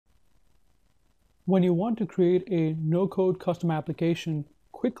When you want to create a no-code custom application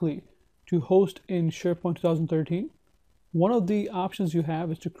quickly to host in SharePoint 2013, one of the options you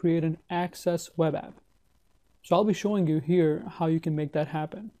have is to create an Access web app. So I'll be showing you here how you can make that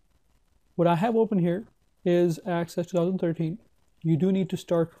happen. What I have open here is Access 2013. You do need to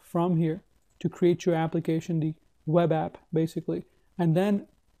start from here to create your application, the web app basically, and then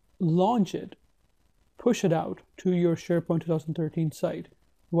launch it, push it out to your SharePoint 2013 site,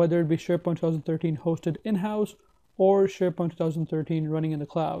 whether it be SharePoint 2013 hosted in-house or SharePoint 2013 running in the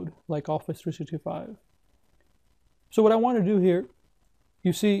cloud like Office 365. So what I want to do here,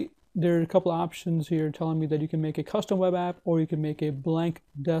 you see there are a couple options here telling me that you can make a custom web app or you can make a blank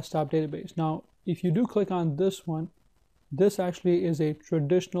desktop database. Now, if you do click on this one, this actually is a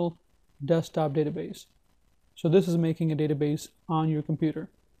traditional desktop database. So this is making a database on your computer.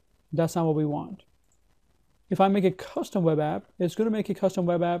 That's not what we want. If I make a custom web app, it's going to make a custom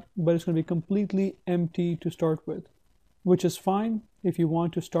web app, but it's going to be completely empty to start with, which is fine if you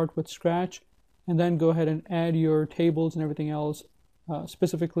want to start with scratch and then go ahead and add your tables and everything else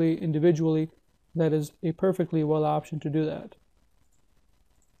specifically, individually. That is a perfectly well option to do that.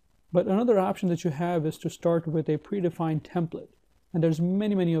 But another option that you have is to start with a predefined template. And there's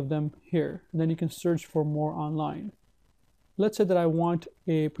many of them here. And then you can search for more online. Let's say that I want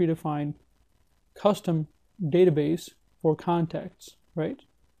a predefined custom database for contacts, right?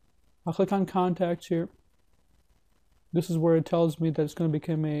 I'll click on contacts here. This is where it tells me that it's going to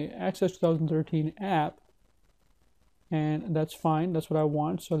become a Access 2013 app. And that's fine. That's what I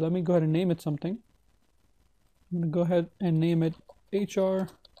want. So let me go ahead and name it something. I'm going to go ahead and name it HR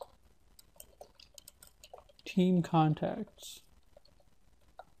Team Contacts.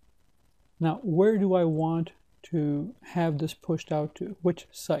 Now, where do I want to have this pushed out to? Which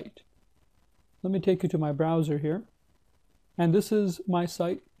site? Let me take you to my browser here. And this is my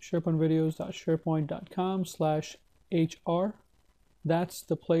site, sharepointvideos.sharepoint.com/HR. That's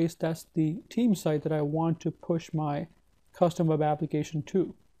the place, that's the team site that I want to push my custom web application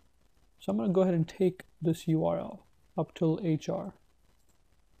to. So I'm going to go ahead and take this URL up till HR.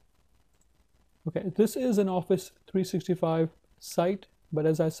 Okay, this is an Office 365 site, but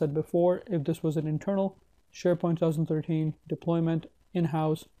as I said before, if this was an internal SharePoint 2013 deployment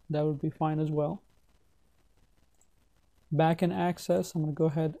in-house, that would be fine as well. Back in Access, I'm going to go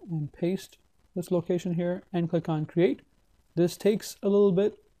ahead and paste this location here and click on Create. This takes a little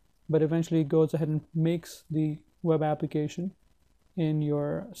bit, but eventually it goes ahead and makes the web application in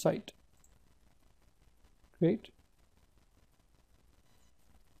your site. Create.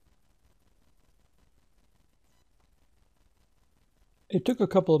 It took a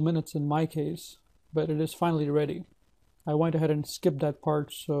couple of minutes in my case, but it is finally ready. I went ahead and skipped that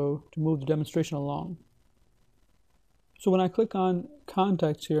part so to move the demonstration along. So when I click on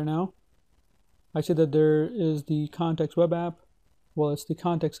Contacts here now, I see that there is the Contacts web app. Well, it's the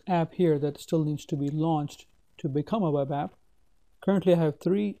Contacts app here that still needs to be launched to become a web app. Currently, I have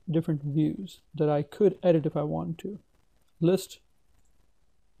 3 different views that I could edit if I wanted to. List,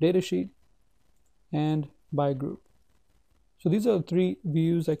 Datasheet, and by group. So these are the 3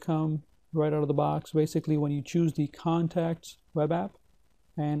 views that come right out of the box, basically when you choose the Contacts web app.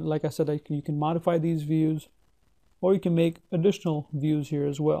 And like I said, you can modify these views, or you can make additional views here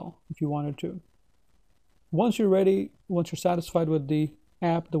as well if you wanted to. Once you're ready, once you're satisfied with the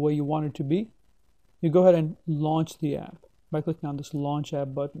app the way you want it to be, you go ahead and launch the app by clicking on this Launch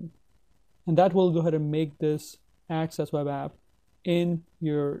App button. And that will go ahead and make this Access web app in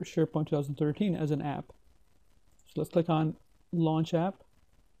your SharePoint 2013 as an app. So let's click on Launch App.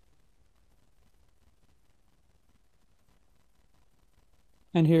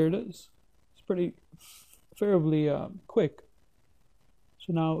 And here it is. It's pretty fairly quick.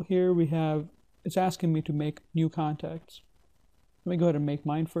 So now here we have, it's asking me to make new contacts. Let me go ahead and make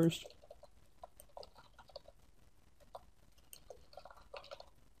mine first.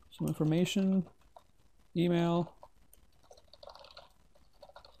 Some information, email.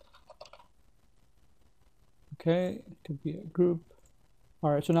 Okay, it could be a group.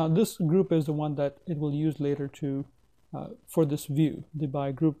 All right, so now this group is the one that it will use later to for this view, the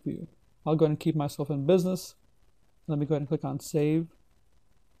by group view. I'll go ahead and keep myself in business. Let me go ahead and click on Save.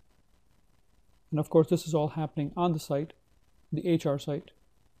 And of course, this is all happening on the site, the HR site.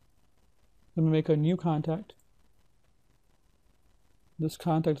 Let me make a new contact. This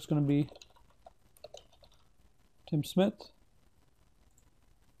contact is going to be Tim Smith.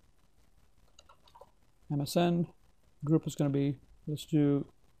 MSN. Group is going to be, let's do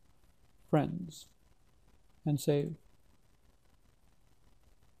friends, and save.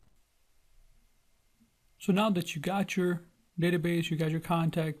 So now that you got your database, you got your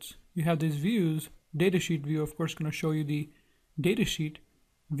contacts, you have these views. Datasheet view, of course, is going to show you the datasheet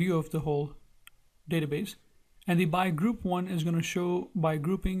view of the whole database. And the by group one is going to show by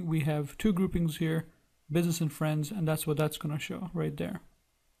grouping. We have two groupings here, business and friends, and that's what that's going to show right there.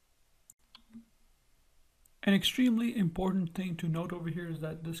 An extremely important thing to note over here is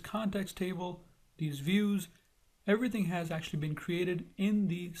that this context table, these views, everything has actually been created in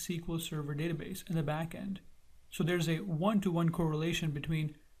the SQL Server database in the back end. So there's a one-to-one correlation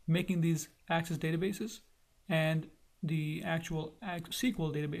between making these Access databases and the actual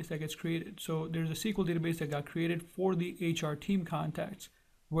SQL database that gets created. So there's a SQL database that got created for the HR team contacts,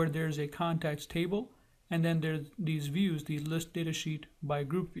 where there's a contacts table, and then there's these views, the list data sheet by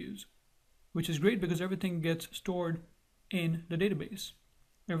group views, which is great because everything gets stored in the database.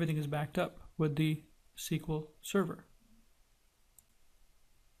 Everything is backed up with the SQL Server.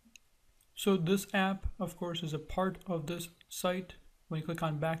 So this app, of course, is a part of this site. When you click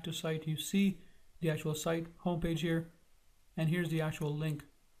on back to site, you see the actual site homepage here, and here's the actual link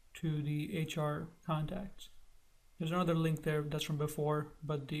to the HR contacts. There's another link there that's from before,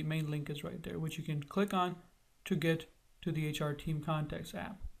 but the main link is right there, which you can click on to get to the HR team contacts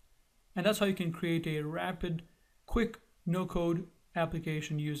app. And that's how you can create a rapid, quick, no-code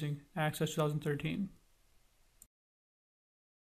application using Access 2013.